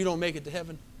if you don't make it to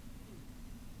heaven.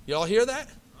 Y'all hear that?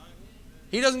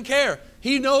 He doesn't care.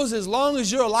 He knows as long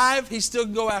as you're alive, he still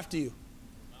can go after you.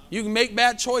 You can make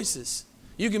bad choices.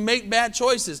 You can make bad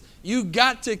choices. You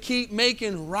got to keep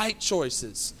making right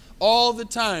choices all the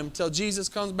time till Jesus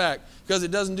comes back, because it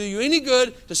doesn't do you any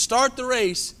good to start the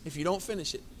race if you don't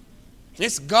finish it.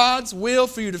 It's God's will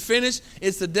for you to finish.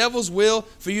 It's the devil's will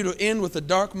for you to end with a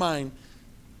dark mind.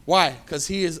 Why? Because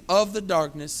he is of the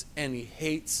darkness and he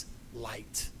hates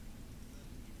light.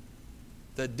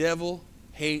 The devil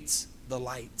hates the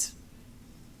light.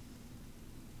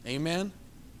 Amen?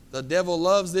 The devil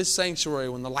loves this sanctuary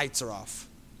when the lights are off.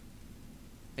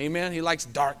 Amen? He likes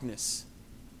darkness.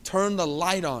 Turn the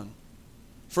light on.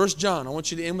 1 John, I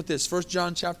want you to end with this. 1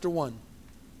 John chapter 1.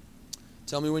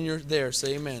 Tell me when you're there.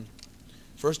 Say amen.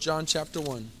 1 John chapter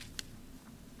 1.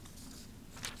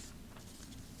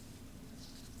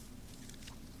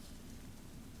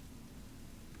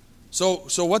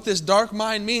 So what this dark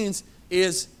mind means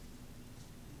is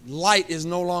light is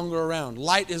no longer around.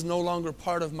 Light is no longer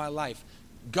part of my life.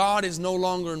 God is no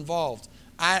longer involved.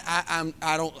 I'm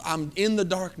in the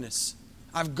darkness.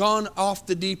 I've gone off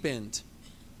the deep end.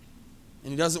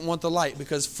 And he doesn't want the light,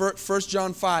 because 1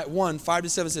 John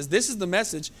 5:1-5-7 says, this is the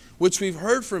message which we've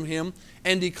heard from him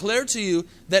and declare to you,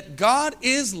 that God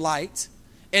is light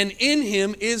and in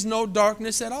him is no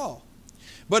darkness at all.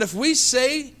 But if we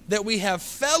say that we have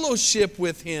fellowship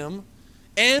with him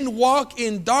and walk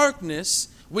in darkness,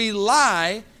 we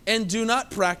lie and do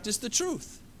not practice the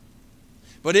truth.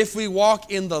 But if we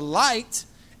walk in the light,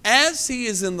 as he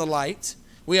is in the light,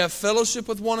 we have fellowship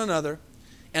with one another,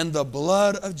 and the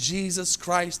blood of Jesus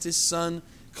Christ, his Son,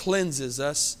 cleanses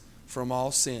us from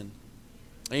all sin.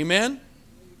 Amen?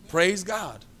 Praise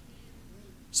God.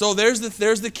 So there's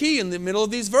the key in the middle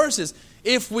of these verses.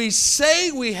 If we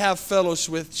say we have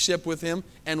fellowship with him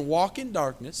and walk in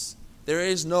darkness, there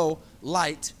is no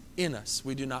light in us.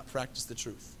 We do not practice the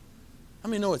truth. I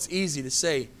mean, no, it's easy to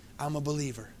say, I'm a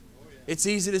believer. It's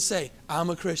easy to say, I'm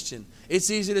a Christian. It's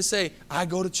easy to say, I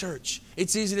go to church.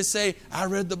 It's easy to say, I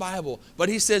read the Bible. But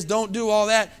he says, don't do all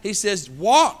that. He says,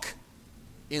 walk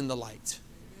in the light.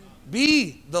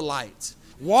 Be the light.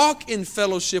 Walk in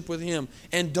fellowship with him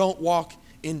and don't walk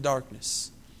in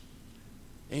darkness.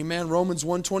 Amen. Romans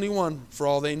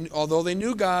 1:21. Although they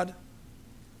knew God,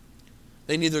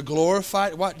 they neither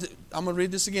glorified. I'm going to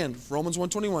read this again. Romans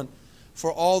 1:21.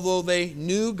 For although they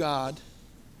knew God,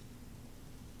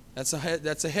 that's a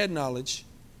head knowledge.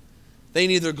 They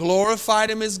neither glorified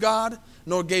him as God,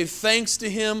 nor gave thanks to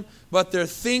him, but their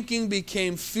thinking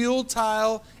became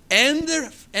futile, and their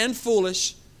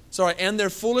foolish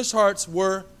hearts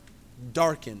were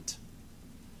darkened.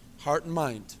 Heart and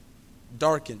mind,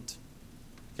 darkened.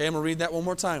 Okay, I'm going to read that one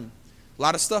more time. A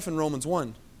lot of stuff in Romans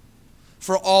 1.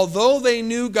 For although they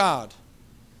knew God,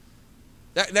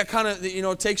 that kind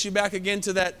of takes you back again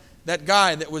to that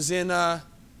guy that was in the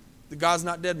God's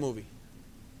Not Dead movie.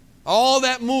 All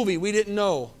that movie, we didn't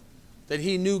know that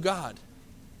he knew God.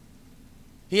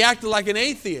 He acted like an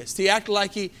atheist. He acted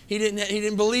like he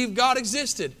didn't believe God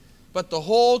existed. But the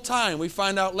whole time, we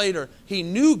find out later, he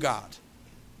knew God.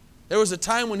 There was a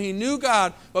time when he knew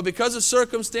God, but because of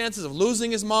circumstances of losing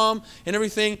his mom and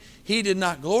everything, he did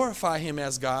not glorify him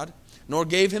as God, nor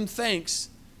gave him thanks,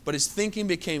 but his thinking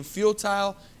became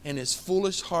futile and his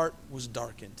foolish heart was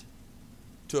darkened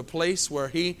to a place where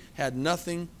he had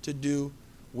nothing to do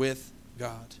with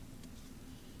God.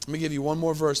 Let me give you one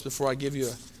more verse before I give you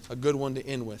a good one to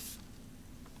end with.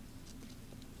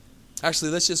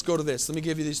 Actually, let's just go to this. Let me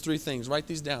give you these three things. Write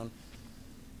these down.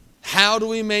 How do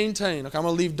we maintain? Okay, I'm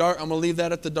going to leave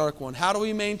that at the dark one. How do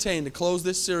we maintain, to close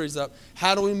this series up,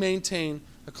 how do we maintain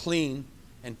a clean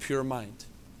and pure mind?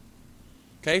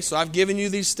 Okay, so I've given you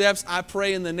these steps. I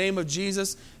pray in the name of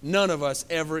Jesus, none of us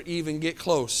ever even get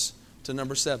close to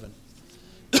number 7.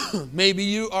 Maybe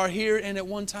you are here and at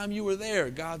one time you were there.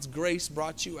 God's grace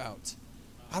brought you out.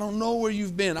 I don't know where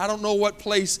you've been. I don't know what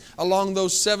place along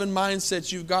those 7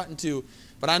 mindsets you've gotten to,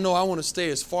 but I know I want to stay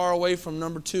as far away from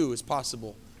number 2 as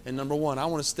possible. And number 1, I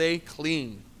want to stay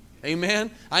clean.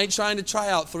 Amen? I ain't trying to try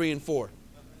out 3 and 4.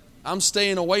 I'm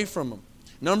staying away from them.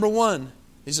 Number 1,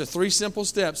 these are 3 simple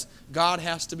steps. God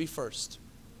has to be first.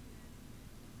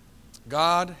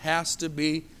 God has to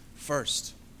be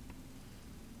first.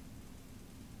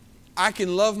 I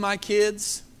can love my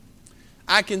kids.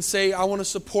 I can say I want to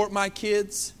support my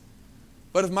kids.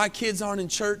 But if my kids aren't in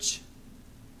church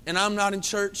and I'm not in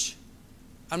church,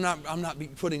 I'm not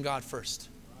putting God first.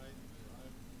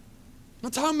 I'm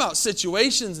not talking about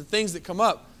situations and things that come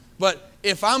up. But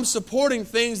if I'm supporting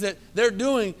things that they're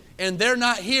doing and they're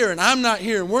not here and I'm not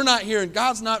here and we're not here and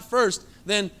God's not first,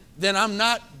 then I'm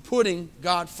not putting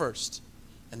God first.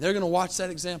 And they're going to watch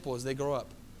that example as they grow up.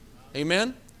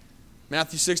 Amen?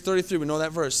 Matthew 6:33, we know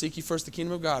that verse. Seek ye first the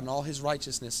kingdom of God and all His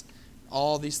righteousness.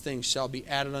 All these things shall be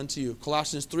added unto you.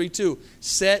 Colossians 3:2,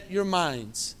 set your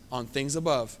minds on things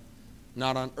above,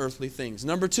 not on earthly things.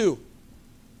 Number 2,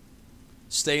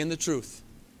 stay in the truth.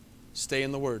 Stay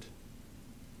in the Word.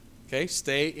 Okay,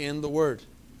 stay in the Word.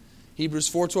 Hebrews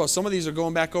 4:12. Some of these are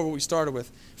going back over what we started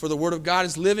with. For the Word of God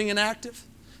is living and active,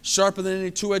 sharper than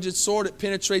any two-edged sword. It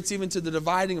penetrates even to the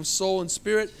dividing of soul and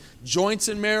spirit, joints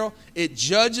and marrow. It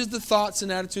judges the thoughts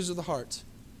and attitudes of the heart.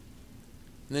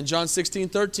 And then John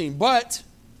 16:13. But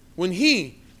when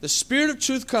He, the Spirit of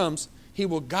truth, comes, He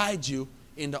will guide you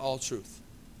into all truth.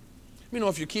 You know,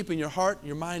 if you're keeping your heart,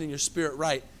 your mind, and your spirit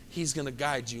right, He's going to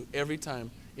guide you every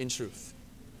time in truth.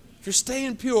 If you're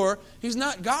staying pure,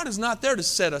 God is not there to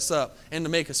set us up and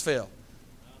to make us fail.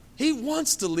 He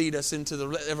wants to lead us into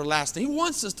the everlasting. He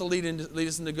wants us to lead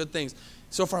us into good things.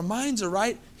 So if our minds are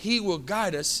right, He will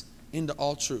guide us into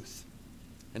all truth.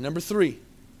 And number 3,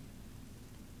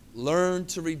 learn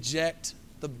to reject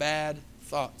the bad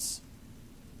thoughts.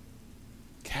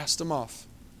 Cast them off.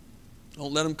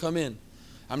 Don't let them come in.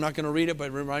 I'm not going to read it,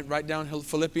 but write down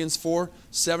Philippians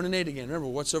 4:7 and 8 again. Remember,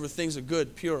 whatsoever things are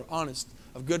good, pure, honest,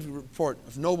 of good report,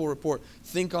 of noble report,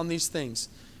 think on these things.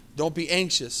 Don't be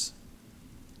anxious.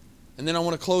 And then I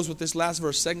want to close with this last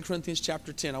verse, 2 Corinthians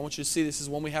chapter 10. I want you to see this is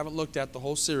one we haven't looked at the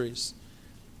whole series.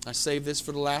 I saved this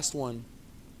for the last one.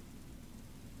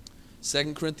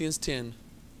 2 Corinthians 10,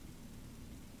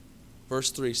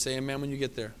 verse 3. Say amen when you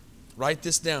get there. Write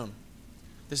this down.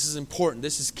 This is important.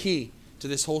 This is key to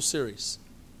this whole series.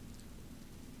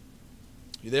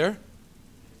 You there?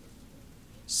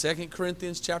 2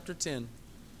 Corinthians chapter 10,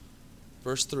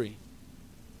 verse 3.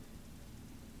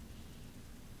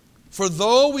 For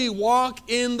though we walk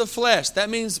in the flesh, that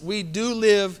means we do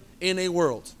live in a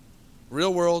world,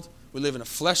 real world. We live in a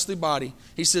fleshly body.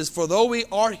 He says, for though we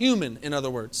are human, in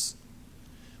other words,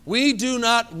 we do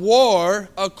not war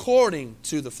according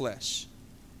to the flesh.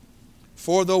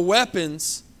 For the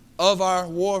weapons of our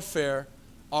warfare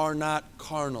are not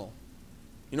carnal.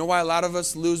 You know why a lot of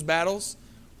us lose battles?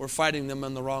 We're fighting them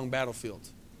on the wrong battlefield.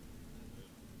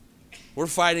 We're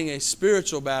fighting a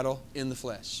spiritual battle in the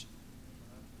flesh.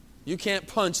 You can't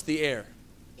punch the air.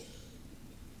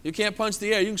 You can't punch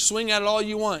the air. You can swing at it all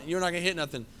you want. You're not going to hit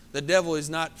nothing. The devil is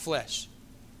not flesh.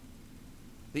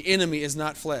 The enemy is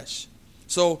not flesh.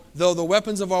 So, though the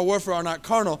weapons of our warfare are not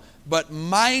carnal, but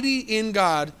mighty in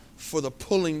God for the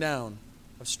pulling down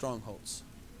of strongholds.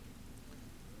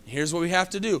 Here's what we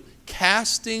have to do.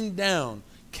 Casting down,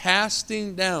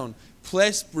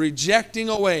 rejecting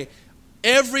away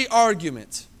every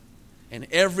argument and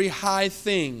every high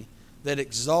thing that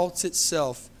exalts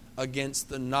itself against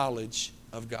the knowledge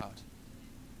of God.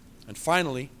 And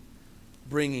finally,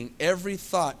 bringing every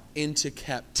thought into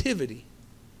captivity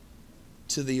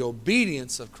to the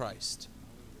obedience of Christ.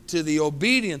 To the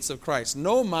obedience of Christ.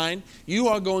 No mind, you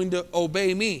are going to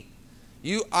obey me.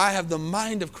 I have the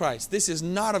mind of Christ. This is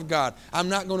not of God. I'm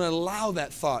not going to allow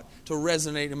that thought to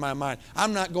resonate in my mind.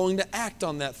 I'm not going to act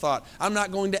on that thought. I'm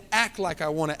not going to act like I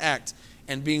want to act.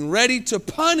 And being ready to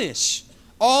punish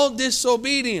all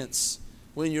disobedience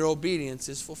when your obedience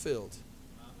is fulfilled.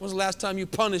 When was the last time you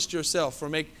punished yourself for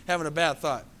having a bad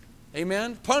thought?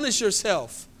 Amen? Punish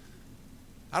yourself.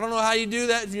 I don't know how you do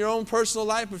that in your own personal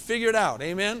life, but figure it out.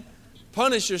 Amen?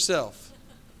 Punish yourself.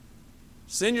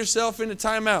 Send yourself into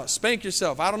timeout. Spank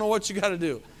yourself. I don't know what you got to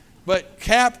do. But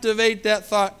captivate that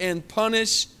thought and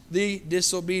punish the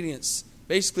disobedience.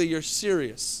 Basically, you're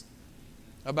serious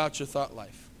about your thought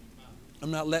life.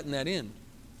 I'm not letting that in.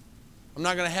 I'm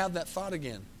not going to have that thought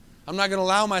again. I'm not going to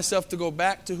allow myself to go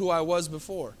back to who I was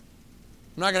before.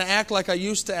 I'm not going to act like I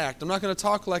used to act. I'm not going to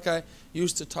talk like I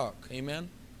used to talk. Amen?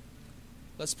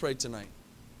 Let's pray tonight.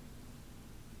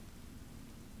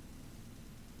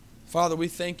 Father, we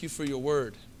thank you for your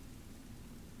word.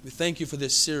 We thank you for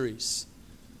this series.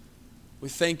 We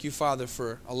thank you, Father,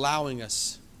 for allowing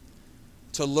us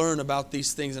to learn about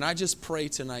these things. And I just pray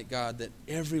tonight, God, that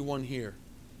everyone here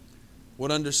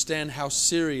would understand how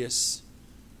serious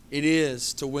it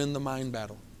is to win the mind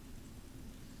battle.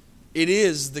 It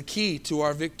is the key to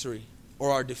our victory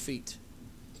or our defeat.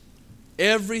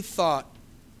 Every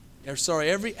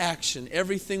action,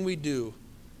 everything we do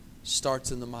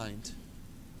starts in the mind.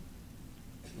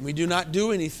 We do not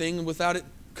do anything without it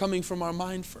coming from our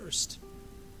mind first.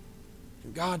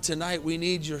 And God, tonight we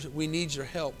need your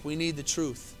help. We need the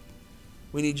truth.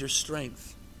 We need your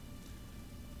strength.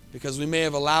 Because we may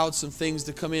have allowed some things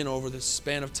to come in over this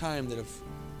span of time that have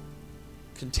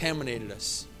contaminated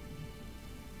us.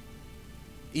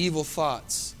 Evil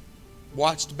thoughts,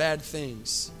 watched bad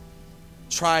things,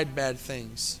 tried bad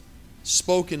things,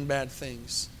 spoken bad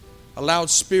things, allowed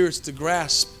spirits to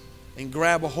grasp and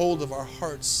grab a hold of our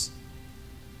hearts.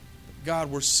 But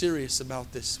God, we're serious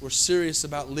about this. We're serious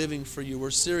about living for you.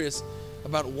 We're serious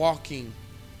about walking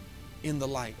in the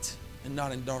light and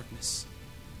not in darkness.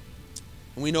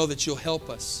 And we know that you'll help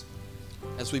us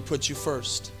as we put you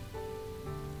first,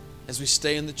 as we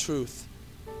stay in the truth,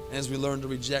 and as we learn to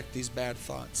reject these bad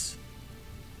thoughts.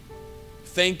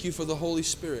 Thank you for the Holy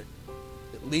Spirit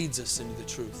that leads us into the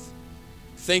truth.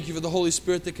 Thank you for the Holy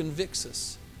Spirit that convicts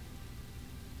us.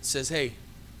 It says, hey,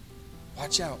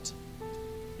 watch out.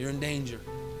 You're in danger.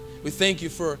 We thank you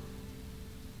for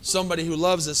somebody who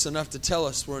loves us enough to tell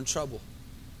us we're in trouble.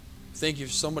 Thank you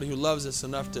for somebody who loves us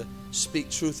enough to speak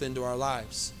truth into our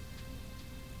lives.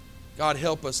 God,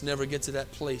 help us never get to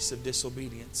that place of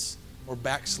disobedience or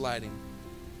backsliding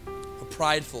or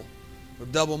prideful or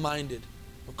double-minded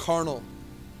or carnal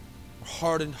or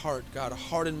hardened heart. God, a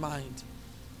hardened mind.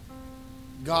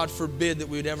 God forbid that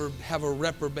we would ever have a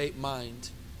reprobate mind,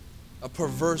 a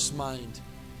perverse mind,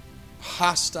 a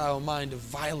hostile mind of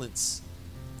violence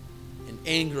and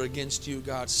anger against you,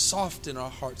 God. Soften our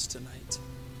hearts tonight.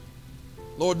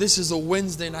 Lord, this is a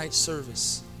Wednesday night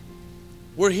service.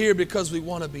 We're here because we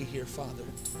want to be here, Father.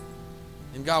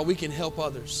 And God, we can help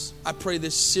others. I pray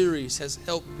this series has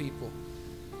helped people.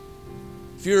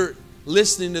 If you're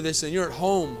listening to this and you're at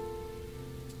home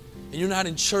and you're not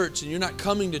in church and you're not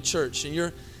coming to church and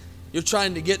you're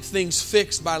trying to get things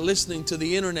fixed by listening to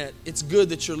the internet, it's good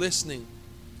that you're listening.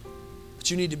 But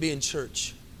you need to be in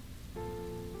church.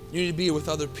 You need to be with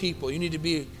other people. You need to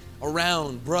be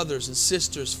around brothers and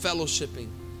sisters, fellowshipping.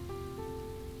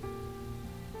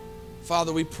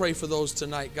 Father, we pray for those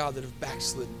tonight, God, that have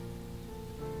backslidden.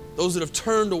 Those that have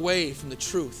turned away from the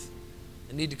truth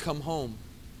and need to come home.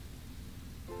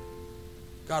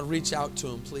 God, reach out to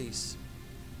them, please.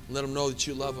 Let them know that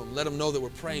you love them. Let them know that we're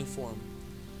praying for them.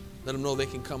 Let them know they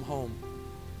can come home.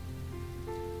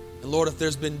 And Lord, if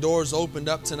there's been doors opened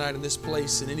up tonight in this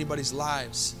place in anybody's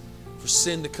lives for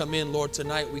sin to come in, Lord,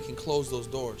 tonight we can close those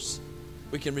doors.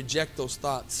 We can reject those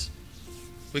thoughts.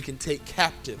 We can take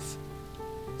captive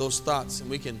those thoughts, and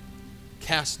we can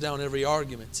cast down every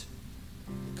argument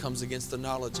that comes against the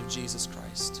knowledge of Jesus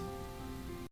Christ.